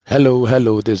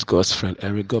Hello, this is God's friend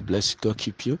Eric. God bless you, God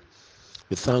keep you.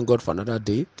 We thank God for another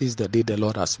day. This is the day the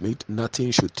Lord has made.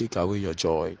 Nothing should take away your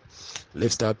joy.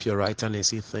 Lift up your right hand and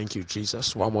say, thank you,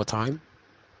 Jesus. One more time.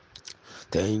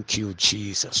 Thank you,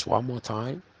 Jesus. One more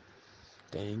time.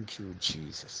 Thank you,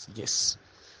 Jesus. Yes.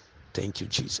 Thank you,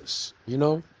 Jesus. We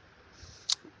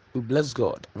bless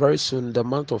God. Very soon, the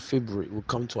month of February will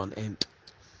come to an end.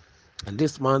 And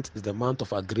this month is the month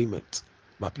of agreement.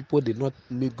 But people did not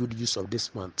make good use of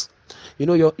this month.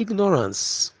 Your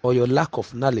ignorance or your lack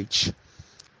of knowledge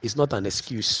is not an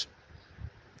excuse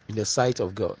in the sight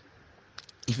of God.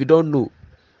 If you don't know,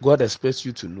 God expects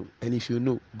you to know. And if you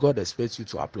know, God expects you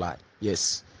to apply.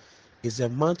 Yes, it's a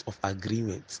month of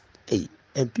agreement. Hey,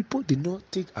 and people did not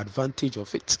take advantage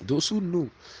of it. Those who knew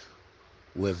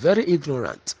were very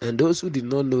ignorant, and those who did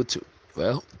not know too,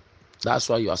 well, that's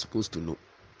why you are supposed to know.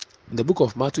 In the book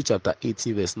of Matthew, chapter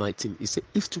 18, verse 19, it says,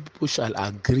 if two people shall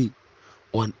agree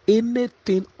on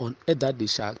anything on earth that they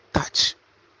shall touch,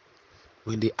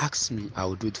 when they ask me, I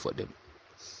will do it for them.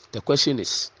 The question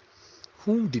is,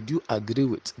 whom did you agree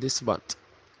with this month?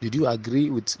 Did you agree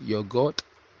with your God,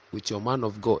 with your man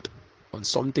of God, on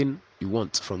something you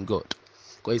want from God?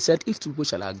 Because he said, if two people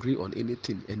shall agree on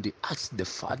anything and they ask the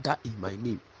Father in my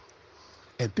name,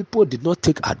 and people did not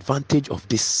take advantage of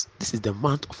this. This is the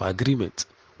month of agreement.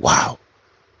 Wow.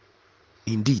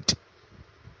 Indeed.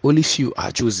 Only few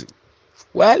are chosen.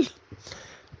 Well,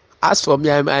 as for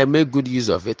me, I make good use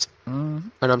of it.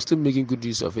 And I'm still making good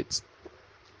use of it.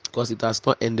 Because it has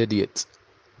not ended yet.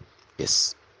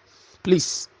 Yes.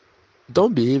 Please,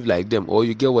 don't behave like them or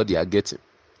you get what they are getting.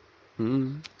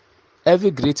 Every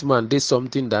great man did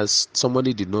something that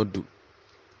somebody did not do.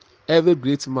 Every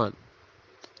great man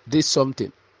did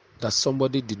something that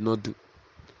somebody did not do.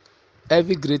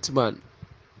 Every great man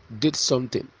did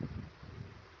something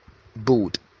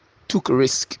bold, took a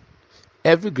risk.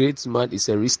 Every great man is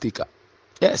a risk taker.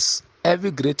 Yes,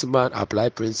 every great man apply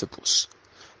principles.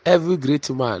 Every great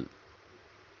man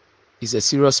is a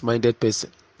serious-minded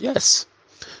person. Yes.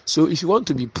 So if you want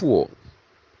to be poor,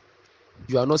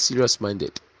 you are not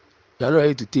serious-minded. You are not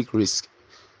ready to take risk.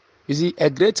 You see, a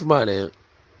great man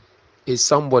is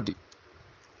somebody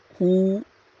who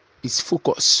is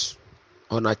focused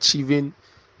on achieving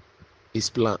his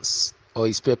plans or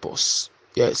his purpose.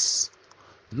 Yes.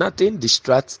 Nothing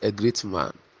distracts a great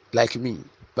man like me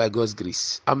by God's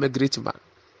grace. I'm a great man.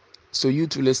 So you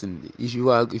too listen. If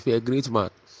you're a great man,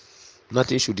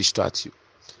 nothing should distract you.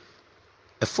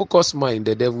 A focused mind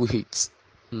the devil hates.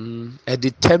 A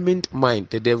determined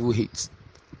mind the devil hates.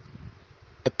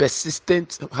 A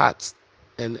persistent heart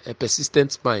and a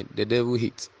persistent mind the devil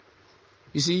hates.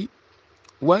 You see,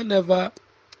 whenever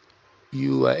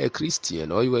you are a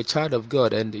Christian or you are a child of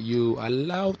God and you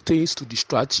allow things to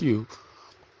distract you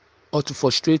or to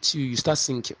frustrate you, you start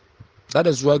sinking. That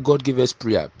is why God gave us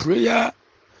prayer. Prayer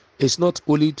is not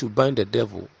only to bind the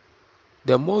devil.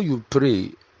 The more you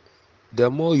pray, the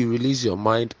more you release your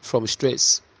mind from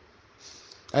stress.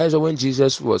 As when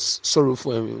Jesus was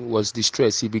sorrowful and was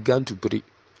distressed, he began to pray.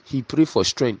 He prayed for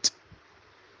strength.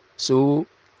 So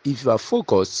if you are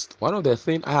focused, one of the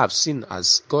things I have seen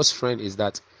as God's friend is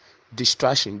that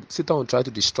distraction. Satan will try to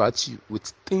distract you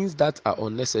with things that are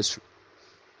unnecessary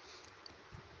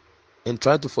and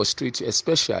try to frustrate you,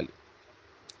 especially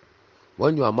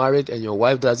when you are married and your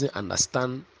wife doesn't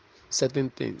understand certain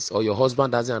things, or your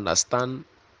husband doesn't understand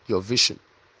your vision,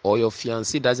 or your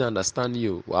fiancé doesn't understand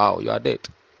you. Wow, you are dead.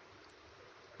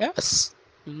 Yes,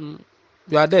 you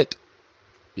are dead.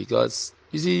 Because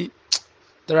you see,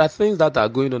 there are things that are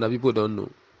going on that people don't know.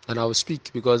 And I will speak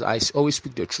because I always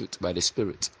speak the truth by the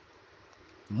Spirit.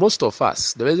 Most of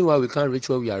us, the reason why we can't reach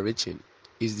where we are reaching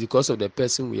is because of the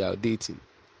person we are dating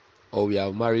or we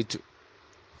are married to.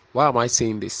 Why am I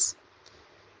saying this?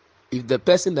 If the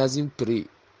person doesn't pray,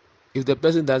 if the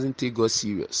person doesn't take God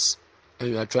serious,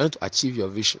 and you are trying to achieve your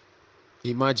vision,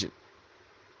 imagine.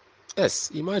 Yes,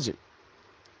 imagine.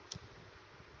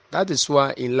 That is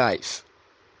why in life,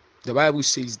 the Bible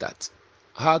says that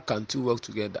how can two work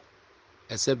together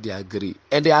except they agree?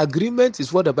 And the agreement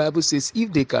is what the Bible says.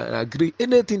 If they can agree,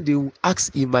 anything they will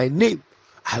ask in my name,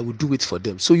 I will do it for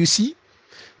them. So you see,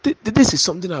 this is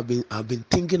something I've been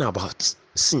thinking about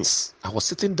since I was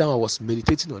sitting down. I was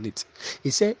meditating on it. He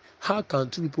said, how can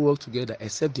two people work together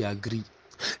except they agree?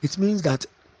 It means that,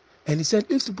 and he said,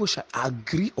 if people shall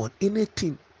agree on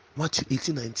anything, Matthew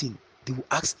 18:19, they will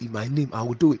ask in my name, I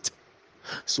will do it.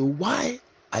 So why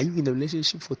are you in a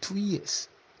relationship for 2 years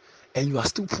and you are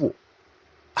still poor?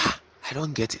 I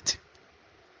don't get it.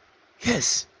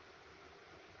 Yes,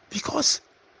 because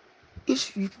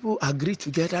if people agree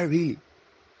together really,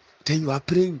 then you are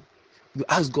praying, you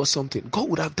ask God something, God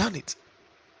would have done it.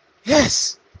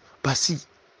 Yes. But see,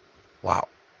 wow.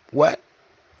 Well,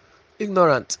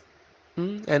 ignorant.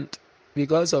 And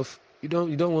because of you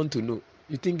don't want to know.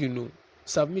 You think you know.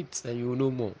 Submit and you will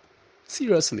know more.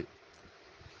 Seriously.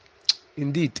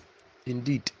 Indeed.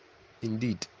 Indeed.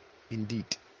 Indeed.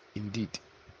 Indeed. Indeed.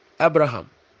 Abraham.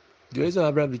 The reason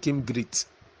Abraham became great,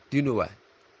 do you know why?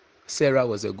 Sarah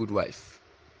was a good wife.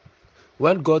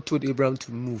 When God told Abraham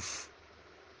to move,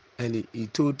 and he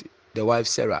told the wife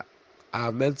Sarah, I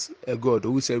have met a God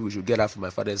who said we should get out from my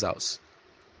father's house.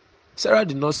 Sarah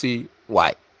did not say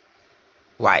why.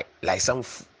 Why? Like some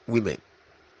women.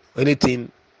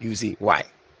 Anything you say, why?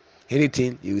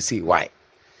 Anything you say, why?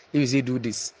 If you say do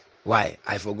this, why?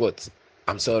 I forgot.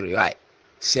 I'm sorry, why?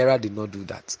 Sarah did not do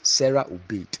that. Sarah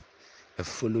obeyed and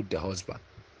followed the husband.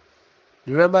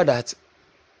 Remember that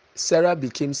Sarah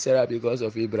became Sarah because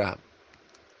of Abraham.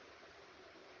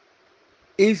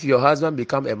 If your husband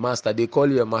become a master, they call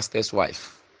you a master's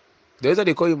wife. The reason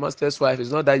they call you master's wife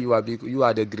is not that you are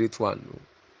the great one. No.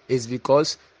 It's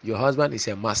because your husband is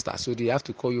a master, so they have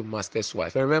to call you master's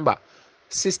wife. And remember,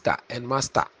 sister and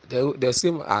master, they're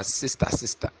same as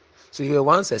sister. So you were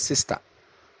once a sister,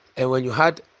 and when you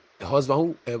had a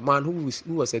husband, a man who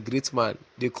was a great man,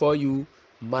 they call you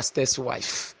master's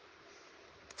wife.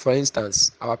 For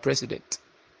instance, our president,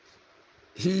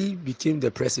 he became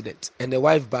the president, and the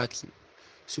wife backed him.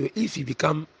 So if he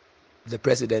become the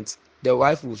president, the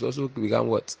wife will also become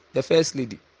what? The first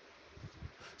lady.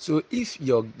 So if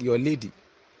your lady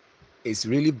is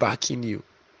really backing you,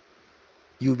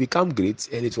 you become great,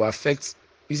 and it will affect.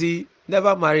 You see,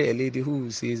 never marry a lady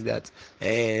who says that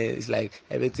it's like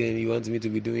everything you want me to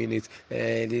be doing it,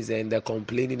 this and the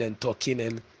complaining and talking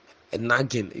and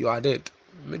nagging. You are dead.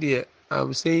 Maybe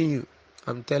I'm saying you,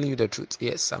 I'm telling you the truth.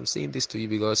 Yes, I'm saying this to you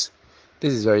because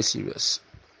this is very serious.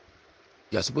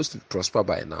 You are supposed to prosper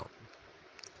by now.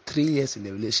 3 years in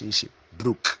a relationship,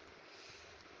 broke,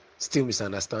 still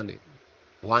misunderstanding.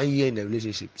 1 year in a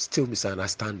relationship, still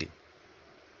misunderstanding,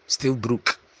 still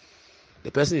broke.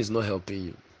 The person is not helping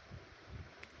you.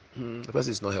 The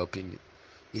person is not helping you.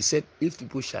 He said, if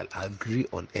people shall agree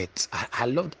on it.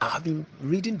 I've been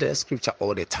reading the scripture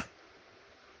all the time.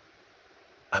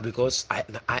 Because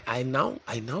I now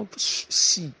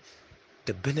see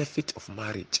the benefit of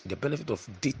marriage, the benefit of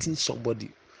dating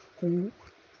somebody who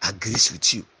agrees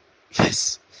with you.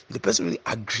 Yes, the person really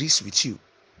agrees with you.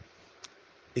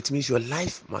 It means your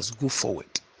life must go forward.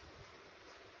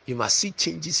 You must see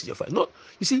changes in your life. No,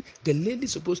 you see, the lady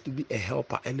is supposed to be a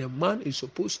helper, and a man is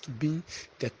supposed to be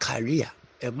the carrier.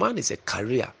 A man is a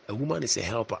carrier, a woman is a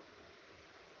helper.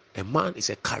 A man is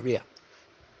a carrier.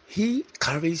 He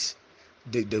carries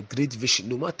the great vision.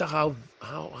 No matter how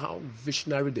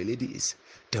visionary the lady is,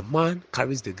 the man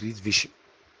carries the great vision.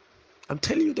 I'm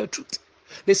telling you the truth.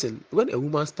 Listen, when a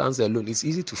woman stands alone, it's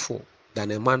easy to fall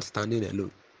than a man standing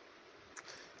alone.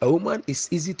 A woman is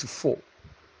easy to fall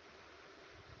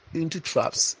into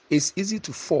traps. It's easy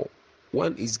to fall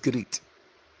when she's great,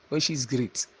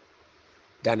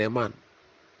 than a man.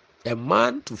 A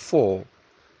man to fall,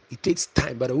 it takes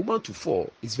time, but a woman to fall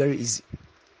is very easy.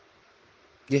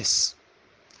 Yes,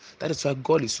 that is why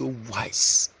God is so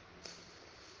wise.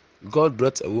 God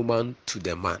brought a woman to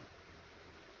the man,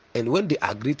 and when they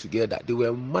agreed together, they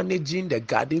were managing the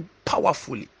garden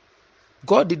powerfully.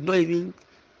 God did not even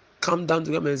come down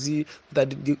to them and see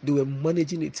that they were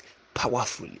managing it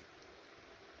powerfully.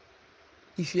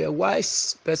 If you're a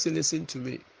wise person, listen to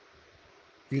me.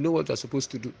 You know what you're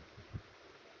supposed to do.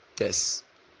 Yes.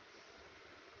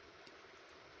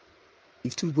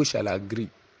 If two people shall agree,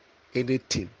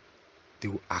 anything they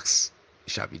will ask,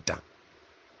 it shall be done.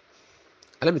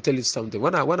 And let me tell you something.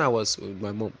 When I was with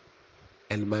my mom,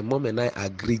 and my mom and I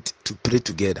agreed to pray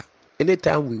together.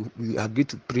 Anytime we agreed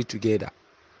to pray together,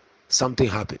 something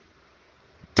happened.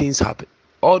 Things happen.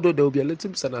 Although there will be a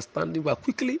little misunderstanding, but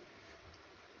quickly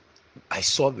I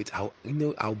solve it.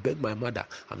 I'll beg my mother,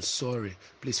 I'm sorry,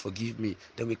 please forgive me.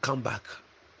 Then we come back.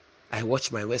 I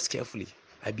watch my words carefully.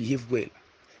 I behave well.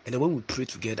 And then when we pray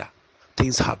together,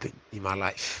 things happen in my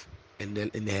life and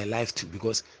in her life too,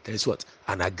 because there is what?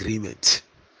 An agreement.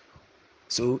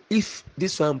 So if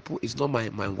this one is not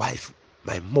my wife,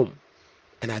 my mom,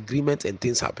 an agreement and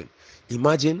things happen.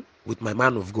 Imagine with my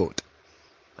man of God.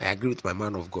 I agree with my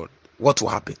man of God. What will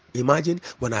happen? Imagine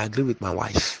when I agree with my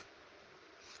wife.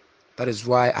 That is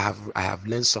why I have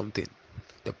learned something.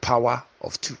 The power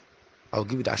of two. I'll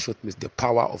give you that short message. The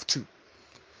power of two.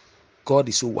 God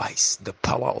is so wise. The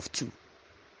power of two.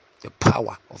 The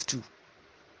power of two.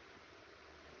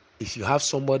 If you have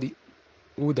somebody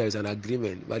who there is an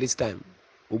agreement by this time,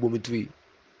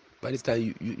 By this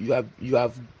time, you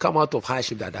have come out of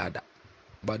hardship,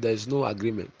 but there is no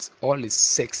agreement. All is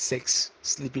sex,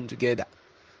 sleeping together,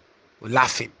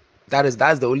 laughing. That's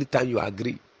the only time you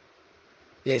agree.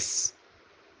 Yes,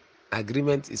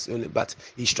 agreement is only, but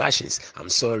instructions. I'm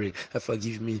sorry,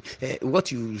 forgive me.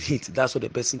 What you hit, that's what the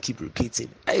person keep repeating.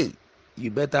 Hey, you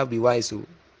better be wise. So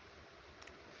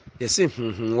you say,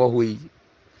 what we,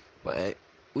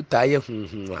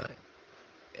 utaye,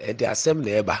 the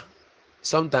assembly eba.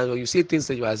 Sometimes when you say things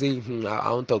that you are saying, I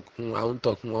won't talk, I won't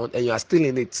talk, and you are still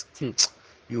in it,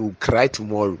 you will cry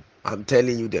tomorrow. I'm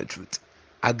telling you the truth.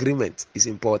 Agreement is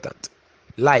important.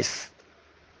 Life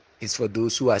is for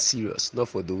those who are serious, not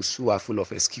for those who are full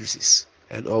of excuses.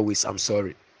 And always, I'm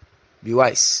sorry. Be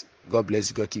wise. God bless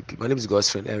you. God keep you. My name is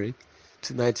God's friend Eric.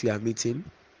 Tonight we are meeting.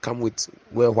 Come with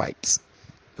wear white,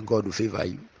 and God will favor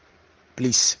you.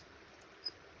 Please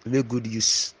make good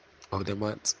use of the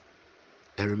month,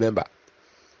 and remember,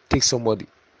 take somebody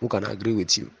who can agree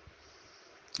with you.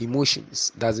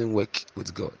 Emotions doesn't work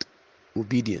with God.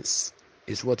 Obedience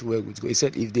is what works with God. He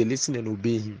said, if they listen and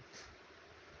obey Him,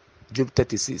 Job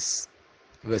 36,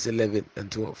 verse 11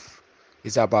 and 12.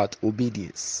 It's about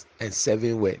obedience and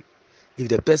serving well. If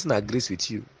the person agrees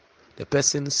with you, the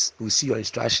person will see your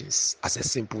instructions as a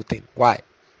simple thing. Why?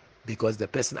 Because the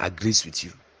person agrees with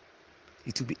you.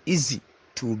 It will be easy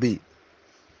to obey.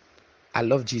 I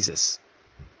love Jesus.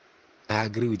 I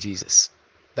agree with Jesus.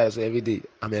 That is why every day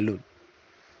I'm alone.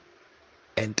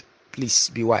 And please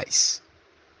be wise,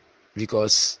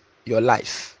 because your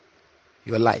life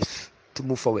to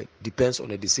move forward depends on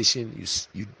the decision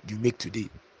you make today,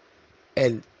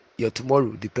 and your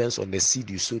tomorrow depends on the seed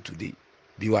you sow today.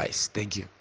 Be wise. Thank you.